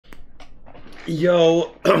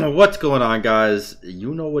Yo, what's going on, guys?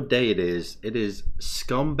 You know what day it is. It is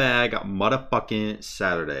Scumbag motherfucking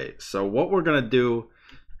Saturday. So what we're gonna do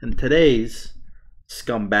in today's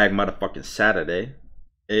Scumbag motherfucking Saturday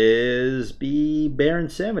is be Baron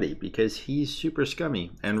SAMEDI because he's super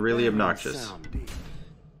scummy and really obnoxious.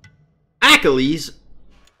 Achilles,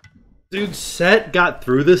 dude, Set got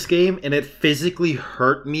through this game and it physically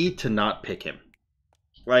hurt me to not pick him.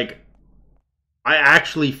 Like, I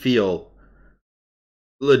actually feel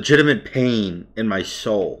legitimate pain in my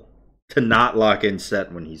soul to not lock in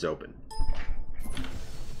Set when he's open.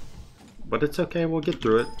 But it's okay, we'll get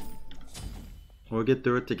through it. We'll get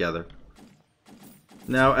through it together.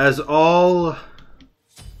 Now, as all...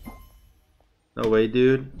 No way,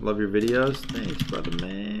 dude. Love your videos. Thanks, brother,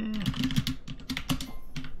 man.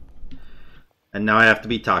 And now I have to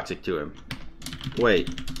be toxic to him. Wait.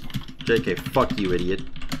 JK, fuck you, idiot.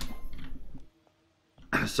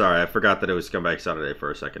 Sorry, I forgot that it was Scumbag Saturday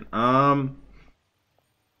for a second.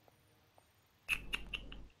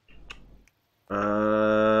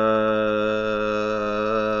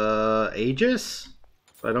 Aegis?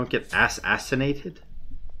 So I don't get assassinated?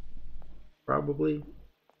 Probably.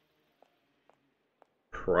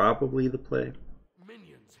 Probably the play.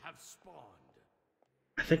 Minions have spawned.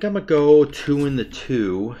 I think I'm gonna go 2 in the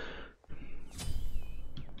 2.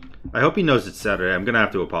 I hope he knows it's Saturday. I'm gonna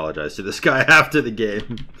have to apologize to this guy after the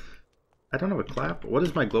game. I don't have a clap. What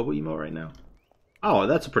is my global emote right now? Oh,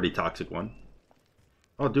 that's a pretty toxic one.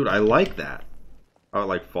 Oh, dude, I like that. Oh, it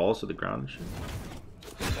like falls to the ground and shit.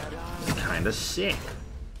 It's kinda sick.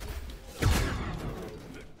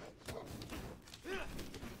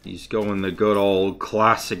 He's going the good old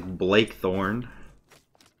classic Blackthorn.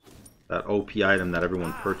 That OP item that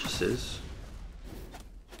everyone purchases.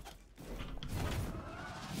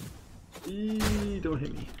 Don't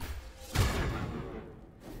hit me.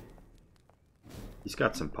 He's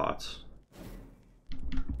got some pots.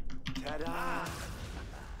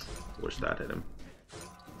 Wish that hit him.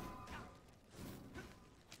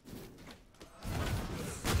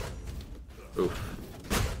 Oof.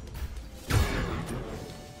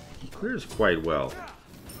 He clears quite well.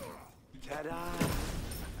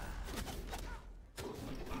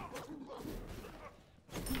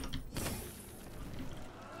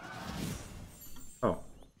 Oh.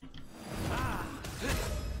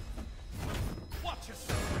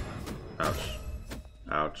 Ouch.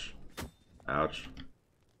 Ouch. Ouch.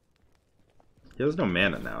 He has no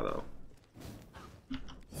mana now, though.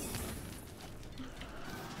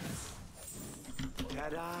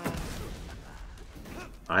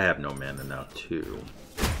 I have no mana now, too.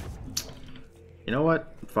 You know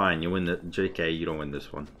what? Fine, you win the... JK, you don't win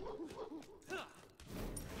this one.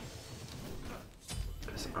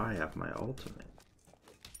 Because I have my ultimate.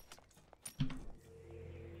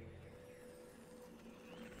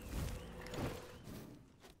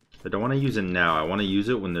 I don't want to use it now. I want to use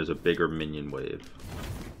it when there's a bigger minion wave.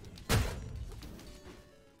 Are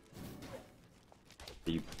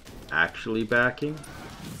you actually backing?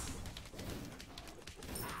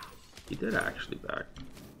 He did actually back.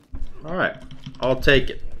 Alright, I'll take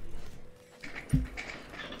it.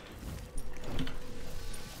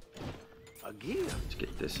 Let's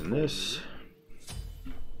get this and this.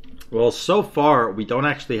 Well, so far, we don't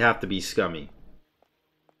actually have to be scummy.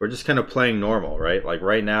 We're just kind of playing normal, right? Like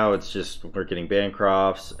right now, it's just we're getting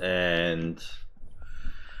Bancrofts and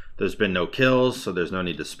there's been no kills, so there's no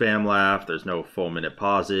need to spam laugh. There's no full minute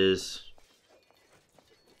pauses.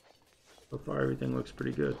 So far, everything looks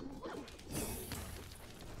pretty good.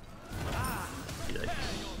 Yikes.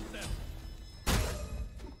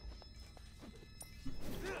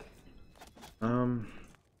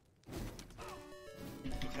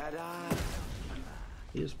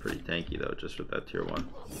 He is pretty tanky though, just with that tier 1.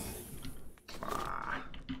 Ah.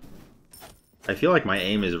 I feel like my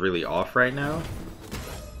aim is really off right now.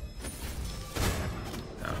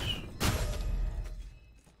 Ouch.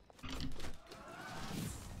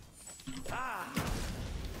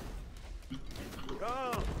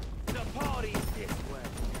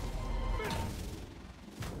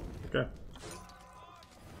 Okay.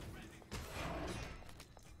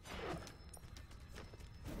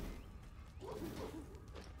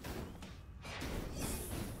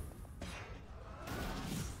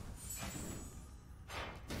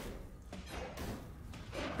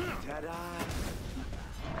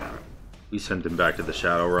 We sent him back to the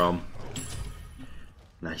Shadow Realm.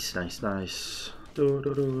 Nice, nice, nice. I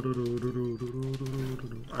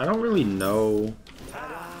don't really know.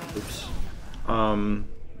 Oops. I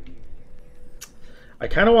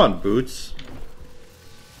kind of want boots,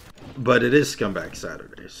 But it is Scumbag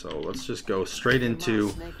Saturday, so let's just go straight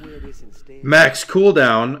into max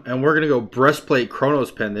cooldown, and we're gonna go breastplate Chronos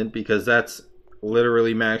pendant because that's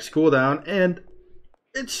literally max cooldown and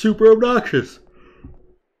it's super obnoxious.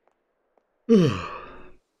 Nice,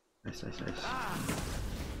 nice, nice.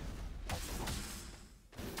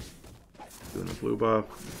 Doing the blue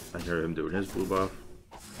buff. I hear him doing his blue buff.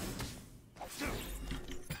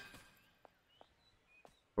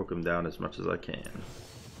 Poke him down as much as I can.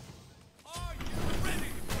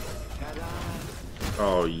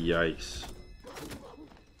 Oh, yikes.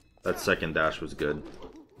 That second dash was good.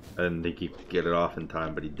 I didn't think he could get it off in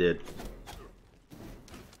time, but he did.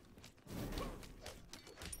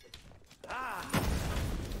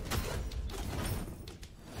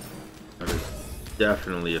 That is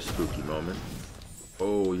definitely a spooky moment.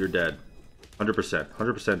 Oh, you're dead. 100%.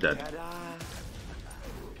 100% dead.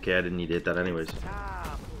 Okay, I didn't need to hit that anyways.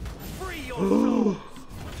 Oh,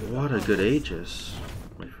 what a good Aegis,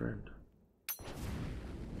 my friend.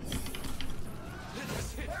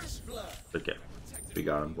 Okay, we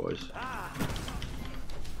got him, boys.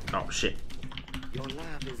 Oh shit.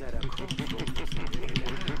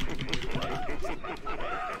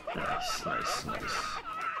 Nice, nice, nice.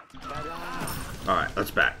 Alright,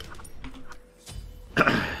 let's back.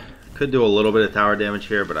 Could do a little bit of tower damage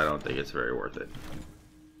here, but I don't think it's very worth it.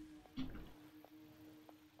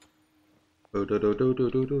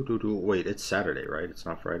 Wait, it's Saturday, right? It's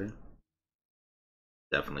not Friday?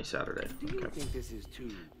 Definitely Saturday. Okay. Do you think this is too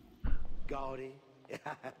gaudy?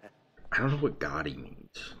 I don't know what gaudy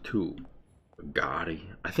means. Too gaudy.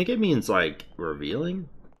 I think it means like revealing,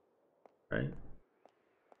 right?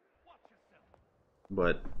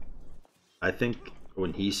 But I think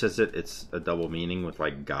when he says it, it's a double meaning with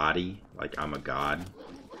like gaudy, like I'm a god.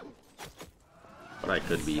 But I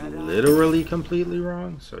could be literally completely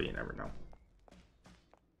wrong, so you never know.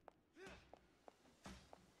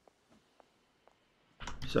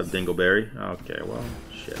 What's up, Dingleberry? Okay, well,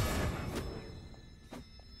 shit.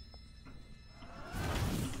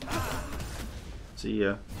 See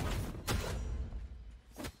ya.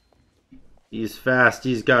 He's fast,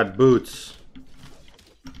 he's got boots.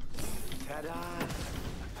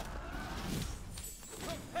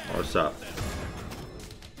 What's up?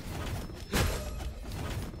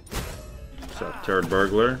 What's up, turd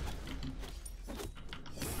burglar?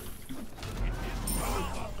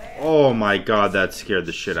 Oh my god, that scared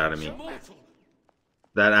the shit out of me.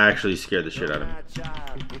 That actually scared the shit out of me.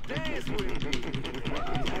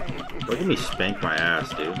 Look at me spank my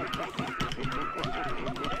ass, dude.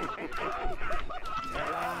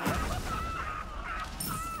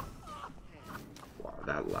 Wow,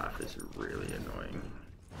 that laugh is really annoying.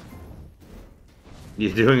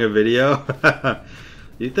 You doing a video?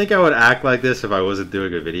 You think I would act like this if I wasn't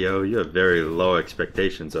doing a video? You have very low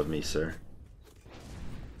expectations of me, sir.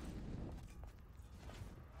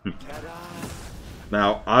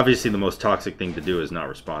 Now, obviously the most toxic thing to do is not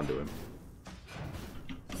respond to him.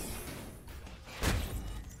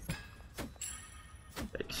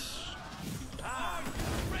 Thanks.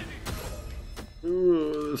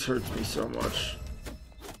 Ooh, this hurts me so much.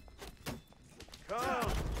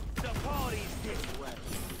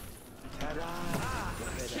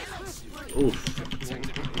 Oof.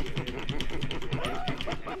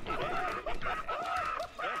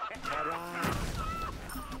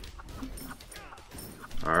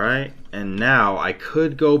 Alright, and now I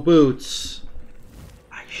could go boots.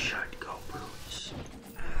 I should go boots.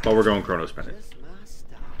 But we're going Chronos Pendant.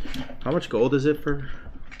 How much gold is it for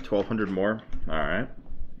 1,200 more? Alright.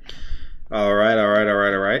 Alright, alright,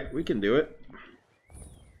 alright, alright. We can do it.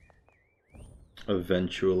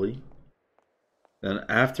 Eventually. Then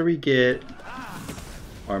after we get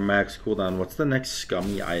our max cooldown, what's the next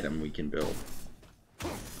scummy item we can build?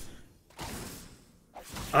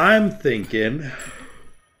 I'm thinking...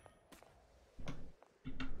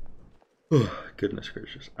 Oh, goodness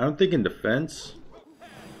gracious. I'm thinking defense.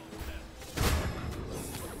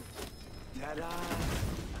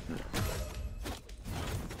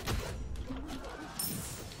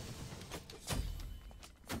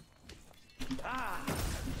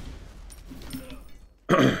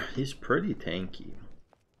 He's pretty tanky.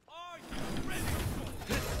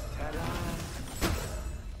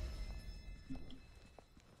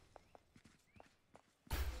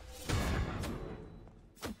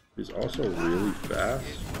 He's also really fast.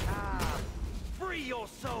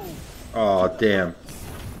 Oh, damn.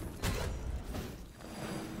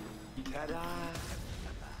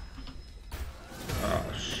 Oh,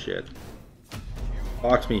 shit.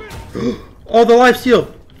 Box me. Oh, the life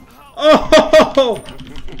steal! Oh!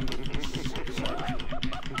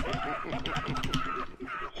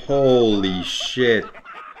 Holy shit.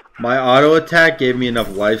 My auto attack gave me enough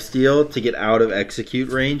lifesteal to get out of execute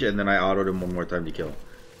range, and then I autoed him one more time to kill.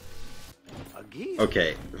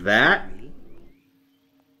 Okay, that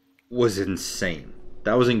was insane.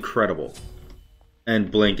 That was incredible.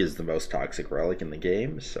 And Blink is the most toxic relic in the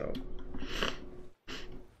game, so...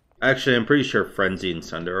 Actually, I'm pretty sure Frenzy and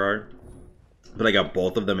Sunder are. But I got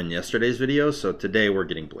both of them in yesterday's video, so today we're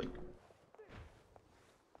getting Blink.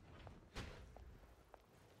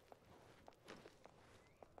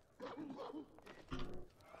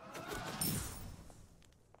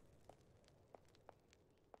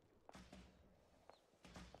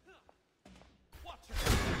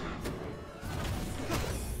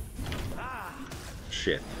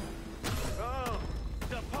 Shit. Oh,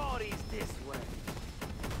 the party's this way.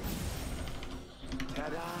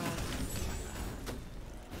 Ta-da.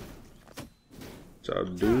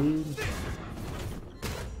 SamDaDude.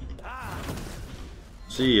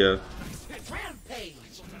 See ya.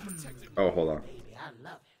 Oh, hold on.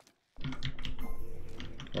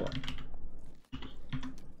 Hold on.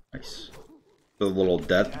 Nice. The little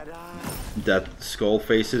death skull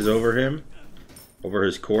faces over him. Over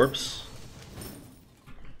his corpse.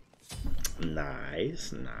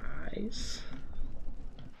 Nice, nice.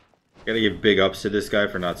 Gotta give big ups to this guy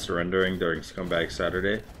for not surrendering during Scumbag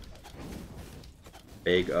Saturday.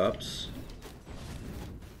 Big ups.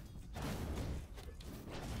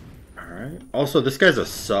 Alright. Also, this guy's a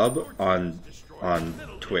sub on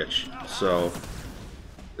Twitch. So,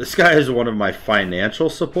 this guy is one of my financial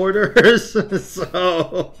supporters.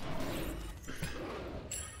 So,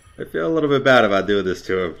 I feel a little bit bad about doing this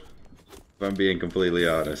to him, if I'm being completely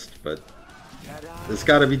honest. But it's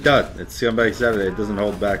got to be done. It's Scumbag Saturday. It doesn't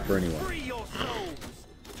hold back for anyone. Free your souls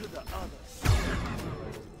to the others.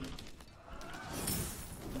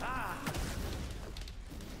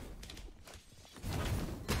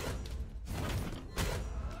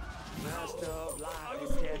 Master of life.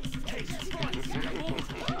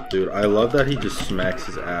 Dude, I love that he just smacks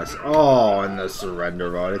his ass. Oh, and the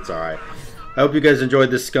surrender mode. It's alright. I hope you guys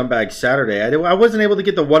enjoyed this Scumbag Saturday. I wasn't able to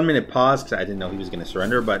get the 1 minute pause because I didn't know he was going to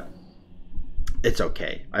surrender, but it's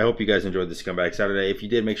okay. I hope you guys enjoyed this Scumbag Saturday. If you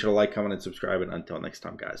did, make sure to like, comment, and subscribe. And until next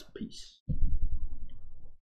time, guys, peace.